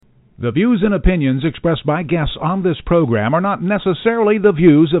The views and opinions expressed by guests on this program are not necessarily the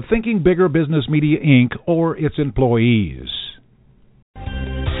views of Thinking Bigger Business Media, Inc. or its employees.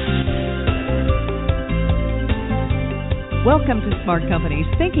 Welcome to Smart Company's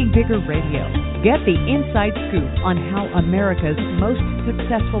Thinking Bigger Radio. Get the inside scoop on how America's most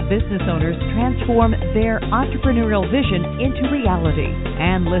successful business owners transform their entrepreneurial vision into reality.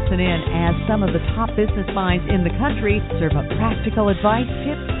 And listen in as some of the top business minds in the country serve up practical advice,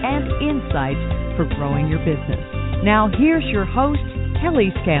 tips, and insights for growing your business. Now here's your host, Kelly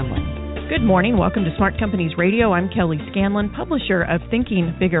Scanlon. Good morning. Welcome to Smart Companies Radio. I'm Kelly Scanlon, publisher of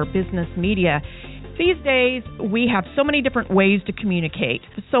Thinking Bigger Business Media. These days, we have so many different ways to communicate.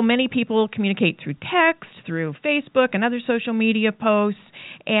 So many people communicate through text, through Facebook, and other social media posts.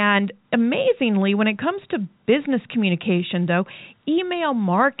 And amazingly, when it comes to business communication, though, email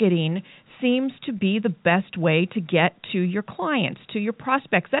marketing seems to be the best way to get to your clients, to your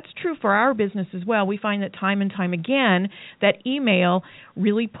prospects. That's true for our business as well. We find that time and time again that email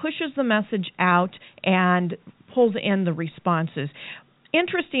really pushes the message out and pulls in the responses.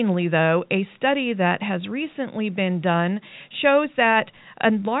 Interestingly, though, a study that has recently been done shows that a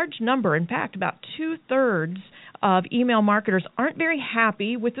large number, in fact, about two-thirds of email marketers aren't very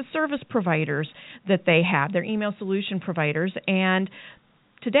happy with the service providers that they have, their email solution providers. And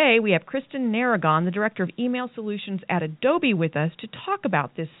today we have Kristen Narragon, the Director of Email Solutions at Adobe, with us to talk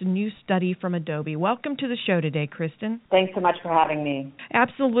about this new study from Adobe. Welcome to the show today, Kristen. Thanks so much for having me.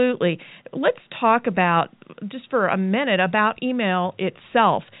 Absolutely. Let's talk about, just for a minute, about email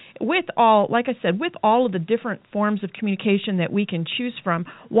itself. With all, like I said, with all of the different forms of communication that we can choose from,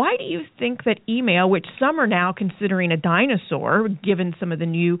 why do you think that email, which some are now considering a dinosaur, given some of the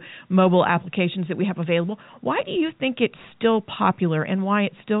new mobile applications that we have available, why do you think it's still popular and why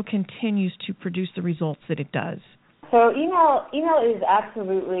it still continues to produce the results that it does? So email is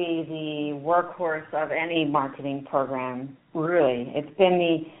absolutely the workhorse of any marketing program, really. It's been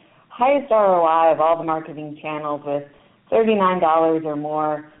the highest ROI of all the marketing channels, with $39 or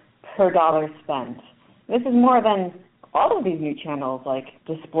more per dollar spent. This is more than all of these new channels, like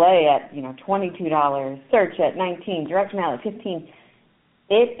display at $22, search at $19, direct mail at $15.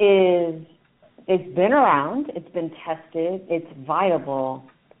 It's been around, it's been tested, it's viable,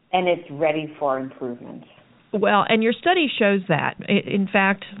 and it's ready for improvement. Well, and your study shows that. In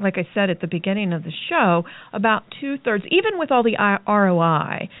fact, like I said at the beginning of the show, about two-thirds, even with all the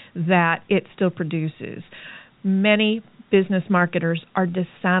ROI that it still produces, many business marketers are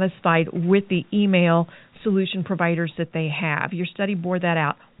dissatisfied with the email solution providers that they have. Your study bore that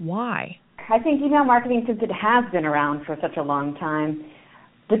out. Why? I think email marketing, since it has been around for such a long time,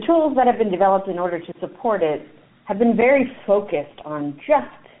 the tools that have been developed in order to support it have been very focused on just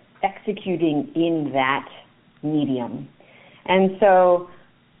executing in that medium. And so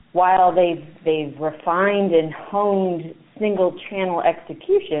while they've refined and honed single channel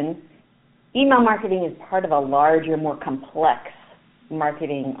execution, email marketing is part of a larger, more complex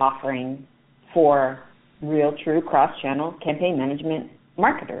marketing offering for real, true cross-channel campaign management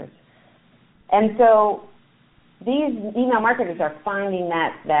marketers. And so these email marketers are finding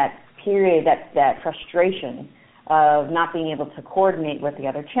that period, that frustration of not being able to coordinate with the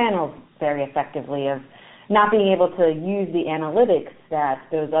other channels very effectively, of not being able to use the analytics that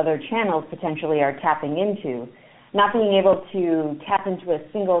those other channels potentially are tapping into, not being able to tap into a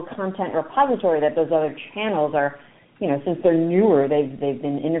single content repository that those other channels are, since they're newer, they've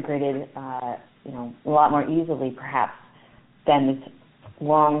been integrated, a lot more easily perhaps than this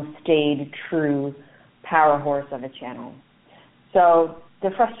long-stayed, true power horse of a channel. So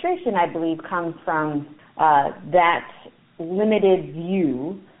the frustration, I believe, comes from that limited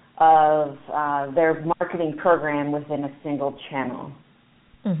view of their marketing program within a single channel.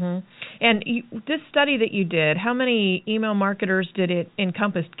 Mm-hmm. And this study that you did, how many email marketers did it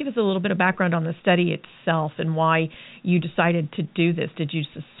encompass? Give us a little bit of background on the study itself and why you decided to do this. Did you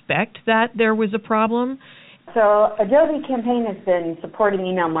suspect that there was a problem? So Adobe Campaign has been supporting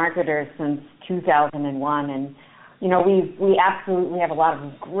email marketers since 2001, and we absolutely have a lot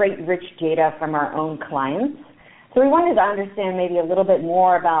of great, rich data from our own clients. So we wanted to understand maybe a little bit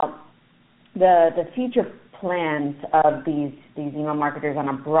more about the future plans of these email marketers on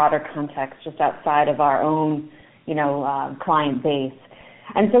a broader context, just outside of our own, client base.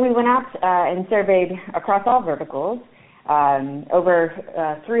 And so we went out and surveyed across all verticals, over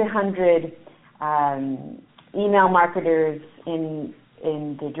 300 email marketers in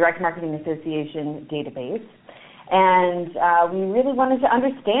the Direct Marketing Association database. And we really wanted to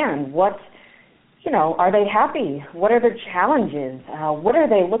understand what, are they happy? What are their challenges? What are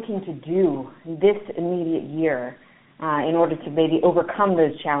they looking to do this immediate year? in order to maybe overcome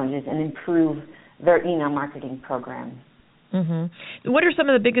those challenges and improve their email marketing program. Mm-hmm. What are some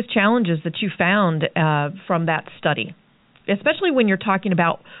of the biggest challenges that you found from that study, especially when you're talking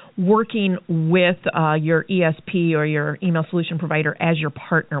about working with your ESP or your email solution provider as your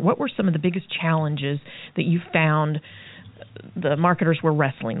partner? What were some of the biggest challenges that you found the marketers were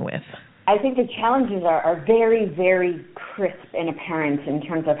wrestling with? I think the challenges are very, very crisp and apparent in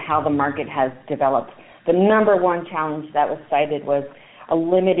terms of how the market has developed. The number one challenge that was cited was a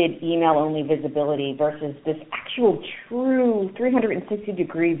limited email-only visibility versus this actual true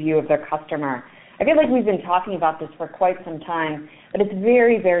 360-degree view of their customer. I feel like we've been talking about this for quite some time, but it's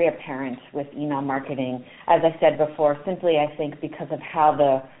very, very apparent with email marketing. As I said before, simply I think because of how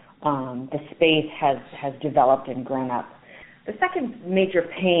the space has developed and grown up. The second major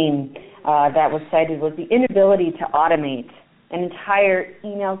pain that was cited was the inability to automate an entire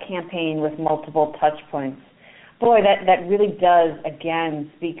email campaign with multiple touch points. Boy, that really does,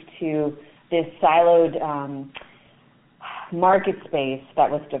 again, speak to this siloed market space that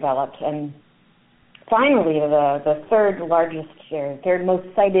was developed. And finally, the third most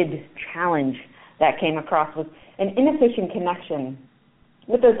cited challenge that came across was an inefficient connection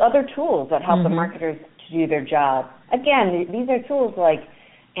with those other tools that help the marketers to do their job. Again, these are tools like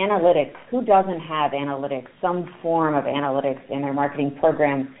analytics. Who doesn't have analytics, some form of analytics in their marketing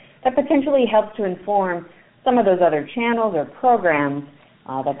program that potentially helps to inform some of those other channels or programs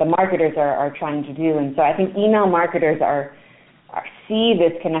that the marketers are trying to do? And so I think email marketers see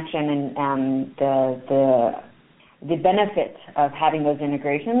this connection and the benefit of having those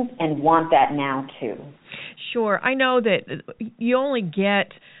integrations and want that now too. Sure. I know that you only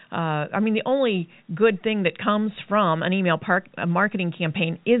get the only good thing that comes from an email marketing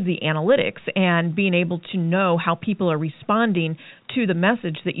campaign is the analytics and being able to know how people are responding to the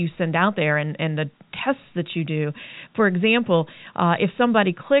message that you send out there and the tests that you do. For example, if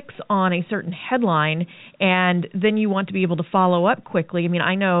somebody clicks on a certain headline and then you want to be able to follow up quickly,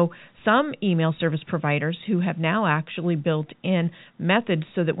 I know some email service providers who have now actually built in methods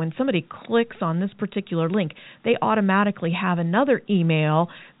so that when somebody clicks on this particular link, they automatically have another email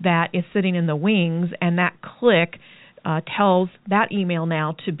that is sitting in the wings, and that click tells that email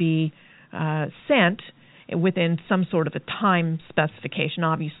now to be sent within some sort of a time specification.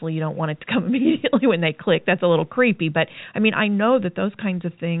 Obviously, you don't want it to come immediately when they click. That's a little creepy. But, I know that those kinds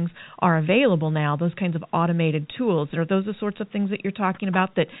of things are available now, those kinds of automated tools. Are those the sorts of things that you're talking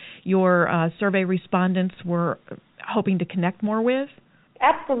about that your survey respondents were hoping to connect more with?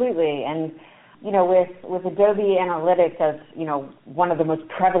 Absolutely. And, with Adobe Analytics as, one of the most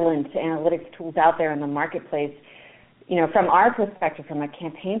prevalent analytics tools out there in the marketplace, from our perspective, from a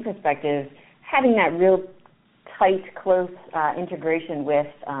campaign perspective, having that real tight, close integration with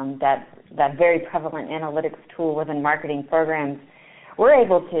that very prevalent analytics tool within marketing programs, we're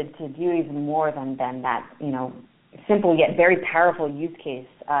able to do even more than that, simple yet very powerful use case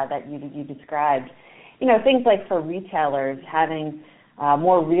that you described. Things like for retailers, having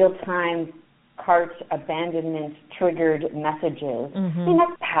more real-time cart abandonment triggered messages.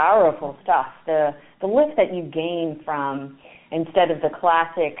 That's powerful stuff. The lift that you gain from, instead of the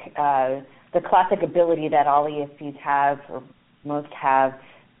classic ability that all ESPs have, or most have,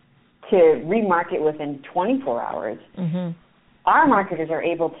 to remarket within 24 hours, our marketers are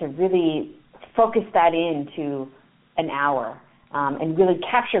able to really focus that into an hour and really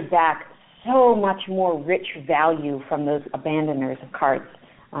capture back so much more rich value from those abandoners of carts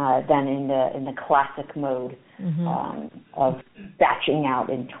than in the classic mode of batching out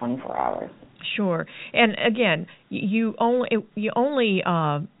in 24 hours. Sure. And again, you only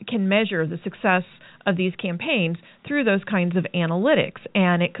can measure the success of these campaigns through those kinds of analytics.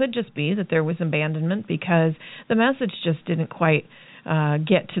 And it could just be that there was abandonment because the message just didn't quite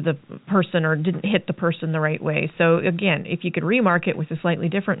get to the person or didn't hit the person the right way. So again, if you could remarket with a slightly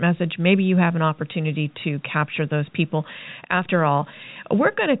different message, maybe you have an opportunity to capture those people. After all,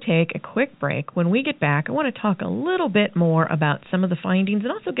 we're going to take a quick break. When we get back, I want to talk a little bit more about some of the findings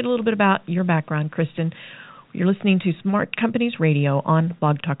and also get a little bit about your background, Kristen. You're listening to Smart Companies Radio on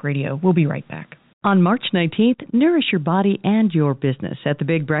Blog Talk Radio. We'll be right back. On March 19th, nourish your body and your business at the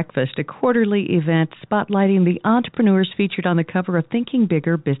Big Breakfast, a quarterly event spotlighting the entrepreneurs featured on the cover of Thinking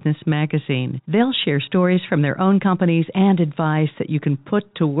Bigger Business Magazine. They'll share stories from their own companies and advice that you can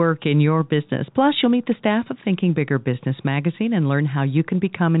put to work in your business. Plus, you'll meet the staff of Thinking Bigger Business Magazine and learn how you can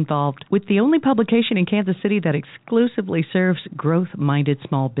become involved with the only publication in Kansas City that exclusively serves growth-minded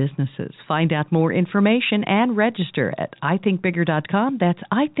small businesses. Find out more information and register at ithinkbigger.com. That's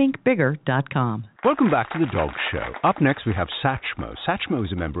ithinkbigger.com. Welcome back to the Dog Show. Up next, we have Satchmo. Satchmo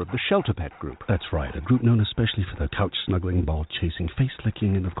is a member of the Shelter Pet Group. That's right, a group known especially for their couch-snuggling, ball-chasing,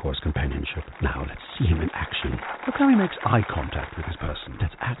 face-licking, and, of course, companionship. Now, let's see him in action. Look how he makes eye contact with his person.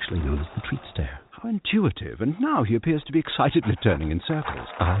 That's actually known as the treat stare. How intuitive, and now he appears to be excitedly turning in circles.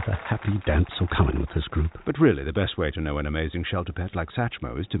 Ah, the happy dance so common with this group. But really, the best way to know an amazing shelter pet like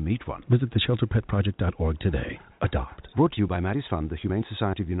Satchmo is to meet one. Visit theshelterpetproject.org today. Adopt. Brought to you by Maddie's Fund, the Humane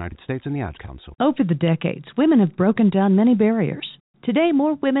Society of the United States, and the Ad Council. Over the decades, women have broken down many barriers. Today,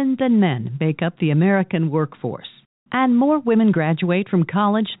 more women than men make up the American workforce. And more women graduate from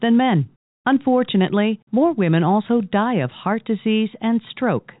college than men. Unfortunately, more women also die of heart disease and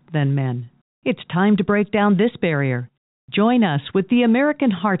stroke than men. It's time to break down this barrier. Join us with the American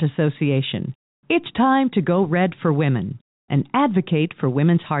Heart Association. It's time to go red for women and advocate for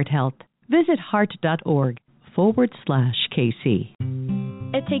women's heart health. Visit heart.org/KC.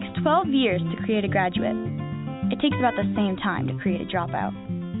 It takes 12 years to create a graduate. It takes about the same time to create a dropout.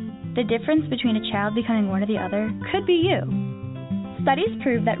 The difference between a child becoming one or the other could be you. Studies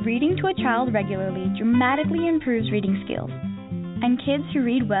prove that reading to a child regularly dramatically improves reading skills. And kids who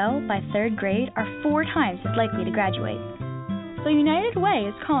read well by 3rd grade are 4 times as likely to graduate. So United Way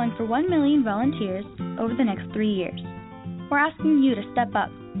is calling for 1 million volunteers over the next 3 years. We're asking you to step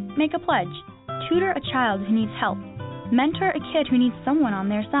up, make a pledge, tutor a child who needs help, mentor a kid who needs someone on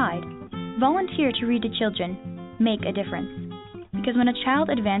their side, volunteer to read to children, make a difference. Because when a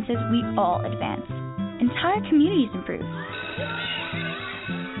child advances, we all advance. Entire communities improve.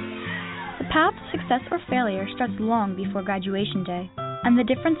 The path to success or failure starts long before graduation day, and the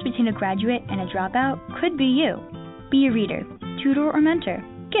difference between a graduate and a dropout could be you. Be a reader, tutor or mentor,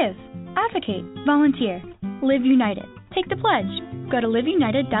 give, advocate, volunteer, live united. Take the pledge. Go to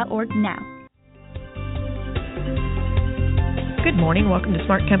liveunited.org now. Good morning. Welcome to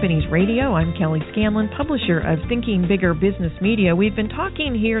Smart Companies Radio. I'm Kelly Scanlon, publisher of Thinking Bigger Business Media. We've been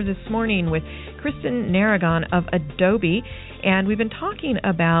talking here this morning with Kristen Narragon of Adobe, and we've been talking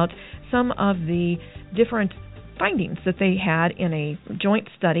about some of the different findings that they had in a joint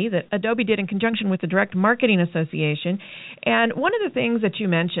study that Adobe did in conjunction with the Direct Marketing Association. And one of the things that you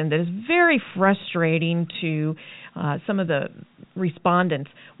mentioned that is very frustrating to some of the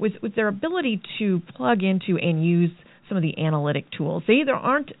respondents was their ability to plug into and use some of the analytic tools. They either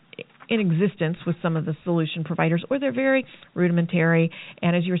aren't in existence with some of the solution providers, or they're very rudimentary.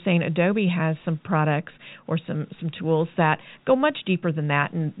 And as you were saying, Adobe has some products or some tools that go much deeper than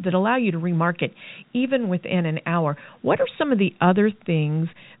that and that allow you to remarket even within an hour. What are some of the other things,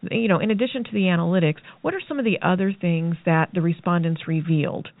 in addition to the analytics, what are some of the other things that the respondents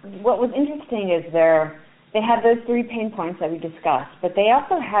revealed? What was interesting is they had those 3 pain points that we discussed, but they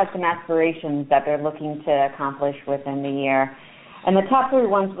also had some aspirations that they're looking to accomplish within the year. And the top 3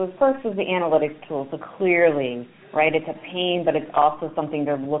 ones was the analytics tool. So clearly, right, it's a pain, but it's also something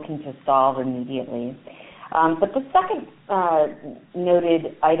they're looking to solve immediately. But the second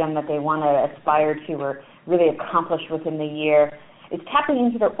noted item that they want to aspire to or really accomplish within the year is tapping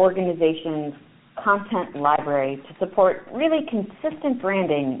into their organization's content library to support really consistent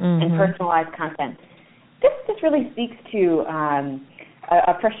branding and personalized content. This really speaks to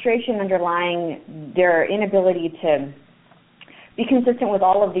a frustration underlying their inability to be consistent with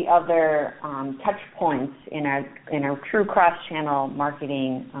all of the other touch points in a true cross-channel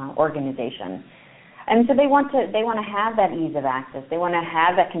marketing organization. And so they want to have that ease of access. They want to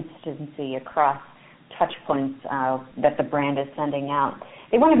have that consistency across touch points that the brand is sending out.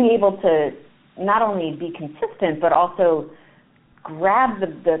 They want to be able to not only be consistent, but also grab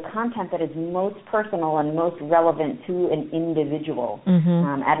the content that is most personal and most relevant to an individual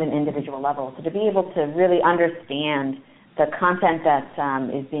at an individual level. So to be able to really understand the content that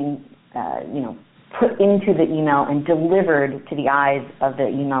is being, put into the email and delivered to the eyes of the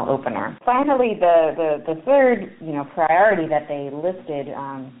email opener. Finally, the third, priority that they listed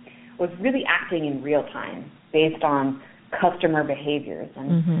was really acting in real time based on customer behaviors.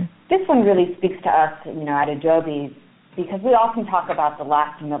 And this one really speaks to us, at Adobe, because we often talk about the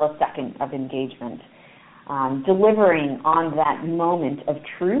last millisecond of engagement, delivering on that moment of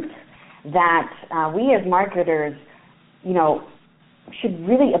truth that we as marketers, should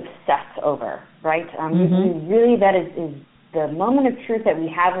really obsess over, right? Really, that is the moment of truth that we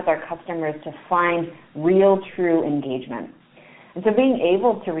have with our customers to find real, true engagement. And so being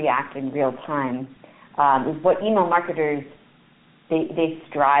able to react in real time is what email marketers, they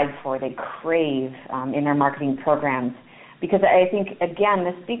strive for, they crave in their marketing programs. Because I think, again,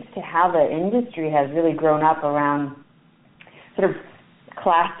 this speaks to how the industry has really grown up around sort of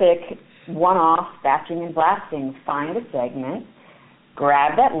classic one-off batching and blasting. Find a segment,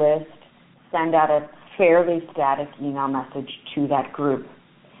 grab that list, send out a fairly static email message to that group.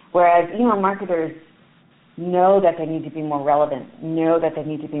 Whereas email marketers know that they need to be more relevant, know that they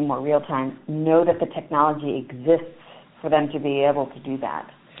need to be more real-time, know that the technology exists for them to be able to do that.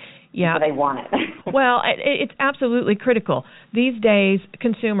 Yeah. So they want it. Well, it's absolutely critical. These days,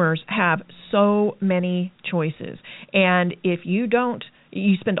 consumers have so many choices. And if you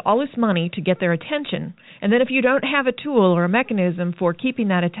spend all this money to get their attention, and then if you don't have a tool or a mechanism for keeping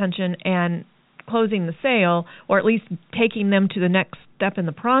that attention and closing the sale, or at least taking them to the next step in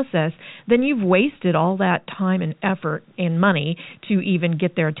the process, then you've wasted all that time and effort and money to even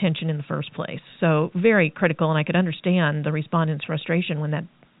get their attention in the first place. So very critical, and I could understand the respondent's frustration when that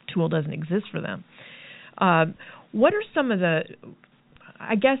tool doesn't exist for them. What are some of the,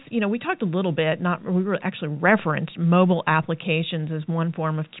 I guess, we talked a little bit, we were actually referenced mobile applications as one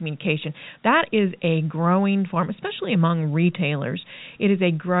form of communication. That is a growing form, especially among retailers. It is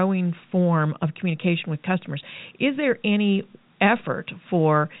a growing form of communication with customers. Is there any effort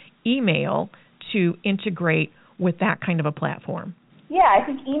for email to integrate with that kind of a platform? Yeah, I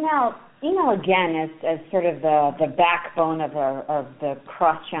think email again as sort of the backbone of the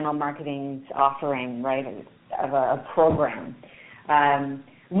cross-channel marketing offering, right, of a program.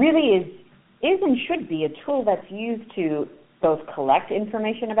 Really is and should be a tool that's used to both collect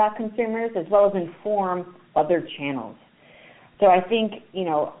information about consumers as well as inform other channels. So I think,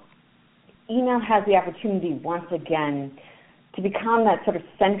 email has the opportunity once again to become that sort of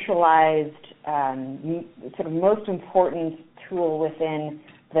centralized, sort of most important tool within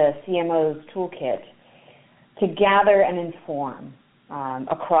the CMO's toolkit to gather and inform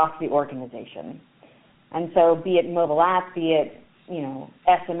across the organization. And so be it mobile app, be it,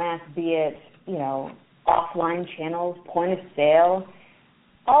 SMS, be it, offline channels, point of sale,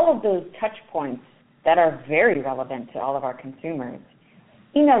 all of those touch points that are very relevant to all of our consumers.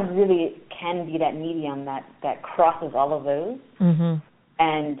 Email really can be that medium that crosses all of those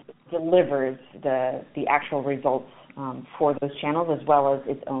and delivers the actual results for those channels as well as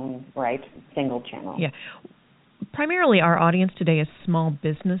its own, single channel. Yeah. Primarily our audience today is small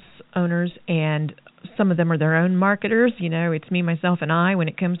business owners, and some of them are their own marketers. It's me, myself, and I when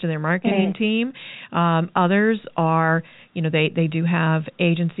it comes to their marketing team. Others are, they do have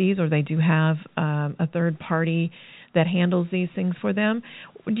agencies or they do have a third party that handles these things for them.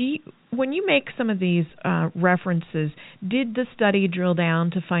 When you make some of these references, did the study drill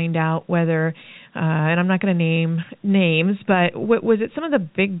down to find out whether, and I'm not going to name names, but was it some of the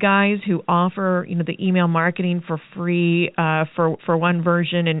big guys who offer, the email marketing for free for one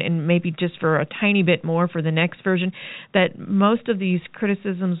version and maybe just for a tiny bit more for the next version, that most of these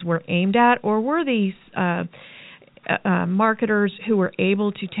criticisms were aimed at, or were these marketers who were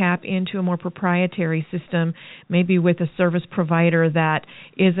able to tap into a more proprietary system, maybe with a service provider that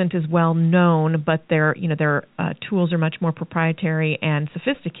isn't as well known, but their tools are much more proprietary and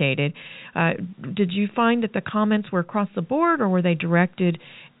sophisticated? Did you find that the comments were across the board, or were they directed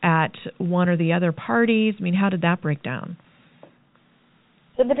at one or the other parties? I mean, how did that break down?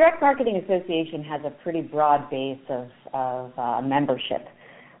 So the Direct Marketing Association has a pretty broad base of membership,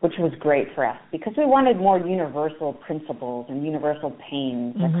 which was great for us because we wanted more universal principles and universal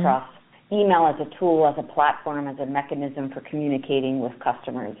pains across email as a tool, as a platform, as a mechanism for communicating with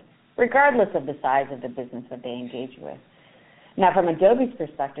customers, regardless of the size of the business that they engage with. Now, from Adobe's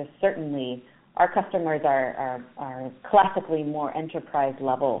perspective, certainly our customers are classically more enterprise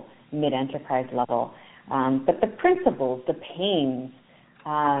level, mid-enterprise level. But the principles, the pains,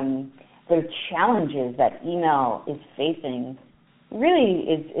 the challenges that email is facing really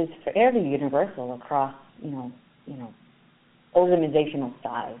is fairly universal across, organizational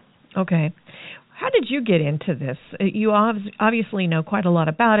size. Okay. How did you get into this? You obviously know quite a lot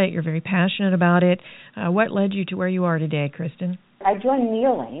about it. You're very passionate about it. What led you to where you are today, Kristen? I joined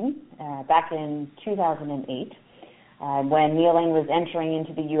Neolane back in 2008 when Neolane was entering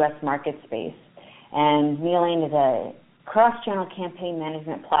into the U.S. market space. And Neolane is a cross-channel campaign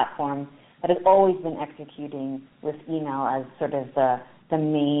management platform that has always been executing with email as sort of the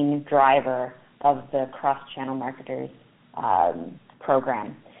main driver of the cross-channel marketers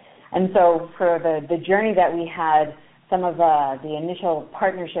program. And so for the journey that we had, some of the initial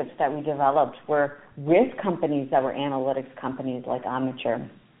partnerships that we developed were with companies that were analytics companies like Omniture,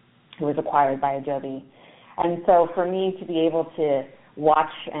 who was acquired by Adobe. And so for me to be able to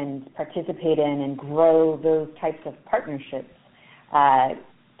watch and participate in and grow those types of partnerships,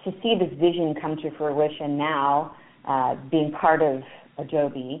 to see this vision come to fruition now, being part of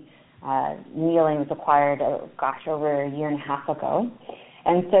Adobe, Neolane was acquired, over a year and a half ago.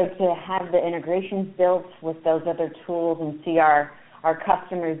 And so to have the integrations built with those other tools and see our our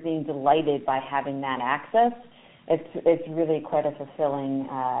customers being delighted by having that access, it's really quite a fulfilling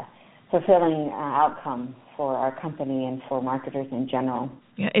outcome for our company and for marketers in general.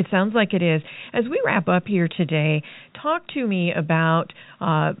 Yeah, it sounds like it is. As we wrap up here today, talk to me about,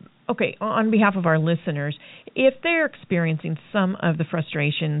 on behalf of our listeners, if they're experiencing some of the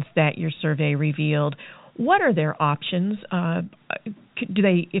frustrations that your survey revealed, what are their options?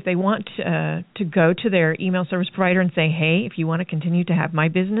 If they want to go to their email service provider and say, hey, if you want to continue to have my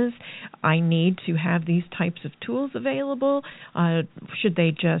business, I need to have these types of tools available? Should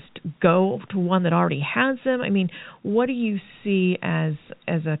they just go to one that already has them? I mean, what do you see as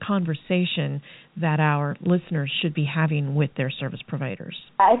a conversation that our listeners should be having with their service providers?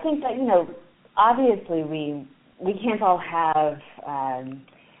 I think that, obviously we can't all have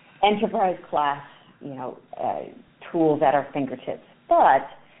enterprise class, tools at our fingertips. But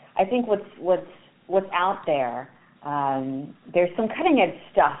I think what's out there, there's some cutting edge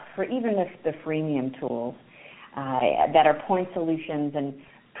stuff for even the freemium tools that are point solutions and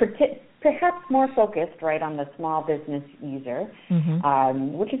perhaps more focused right on the small business user,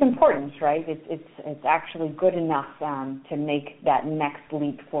 which is important, right? It's actually good enough to make that next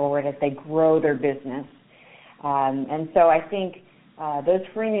leap forward as they grow their business. And so I think those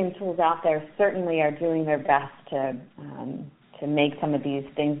freemium tools out there certainly are doing their best to make some of these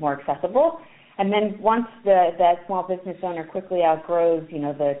things more accessible. And then once that small business owner quickly outgrows,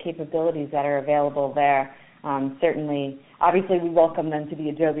 the capabilities that are available there, certainly, obviously, we welcome them to the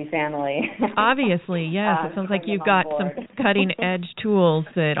Adobe family. Obviously, yes. It sounds like you've got some cutting-edge tools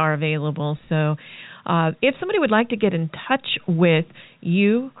that are available. So if somebody would like to get in touch with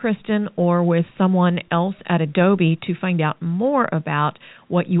you, Kristen, or with someone else at Adobe to find out more about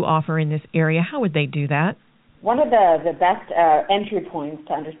what you offer in this area, how would they do that? One of the best entry points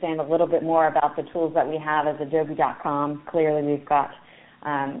to understand a little bit more about the tools that we have is adobe.com. Clearly, we've got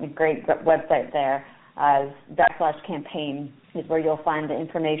a great website there. /campaign is where you'll find the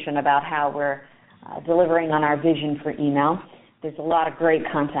information about how we're delivering on our vision for email. There's a lot of great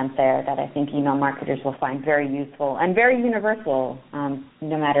content there that I think email marketers will find very useful and very universal, no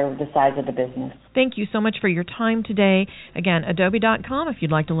matter the size of the business. Thank you so much for your time today. Again, adobe.com if you'd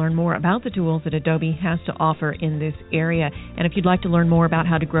like to learn more about the tools that Adobe has to offer in this area. And if you'd like to learn more about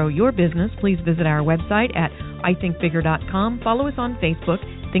how to grow your business, please visit our website at ithinkbigger.com. Follow us on Facebook,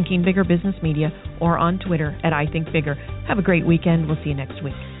 Thinking Bigger Business Media, or on Twitter at ithinkbigger. Have a great weekend. We'll see you next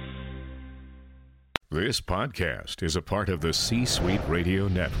week. This podcast is a part of the C-Suite Radio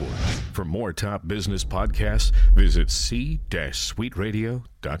Network. For more top business podcasts, visit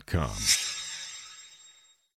c-suiteradio.com.